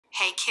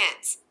Hey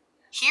kids,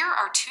 here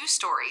are two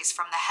stories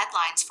from the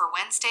headlines for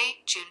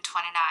Wednesday, June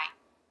 29.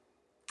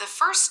 The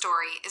first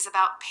story is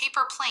about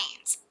paper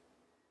planes.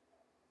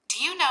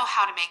 Do you know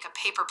how to make a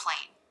paper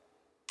plane?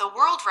 The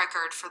world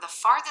record for the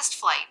farthest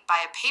flight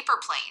by a paper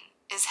plane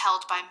is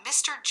held by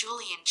Mr.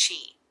 Julian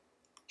Chi.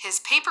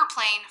 His paper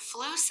plane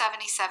flew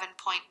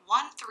 77.134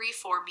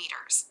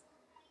 meters.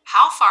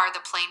 How far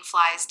the plane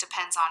flies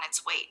depends on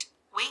its weight,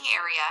 wing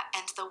area,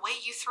 and the way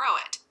you throw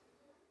it.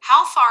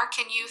 How far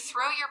can you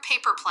throw your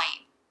paper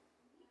plane?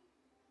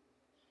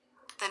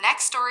 The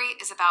next story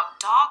is about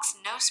dog's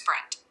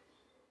noseprint.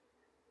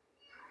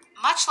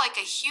 Much like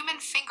a human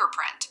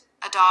fingerprint,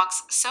 a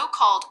dog's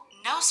so-called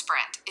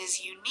noseprint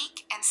is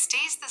unique and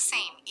stays the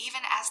same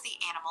even as the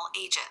animal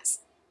ages.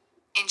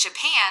 In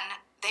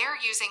Japan, they are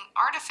using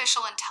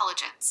artificial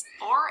intelligence,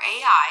 or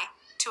AI,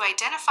 to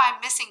identify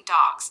missing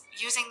dogs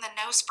using the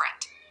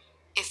noseprint.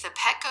 If the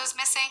pet goes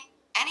missing,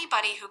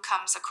 anybody who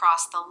comes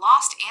across the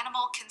lost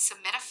animal can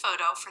submit a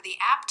photo for the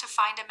app to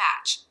find a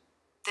match.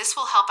 This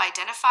will help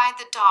identify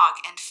the dog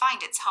and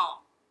find its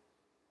home.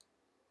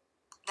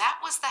 That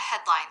was the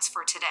headlines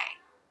for today.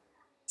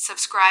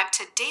 Subscribe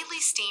to Daily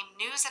STEAM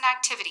news and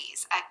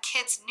activities at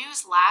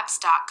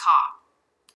kidsnewslabs.com.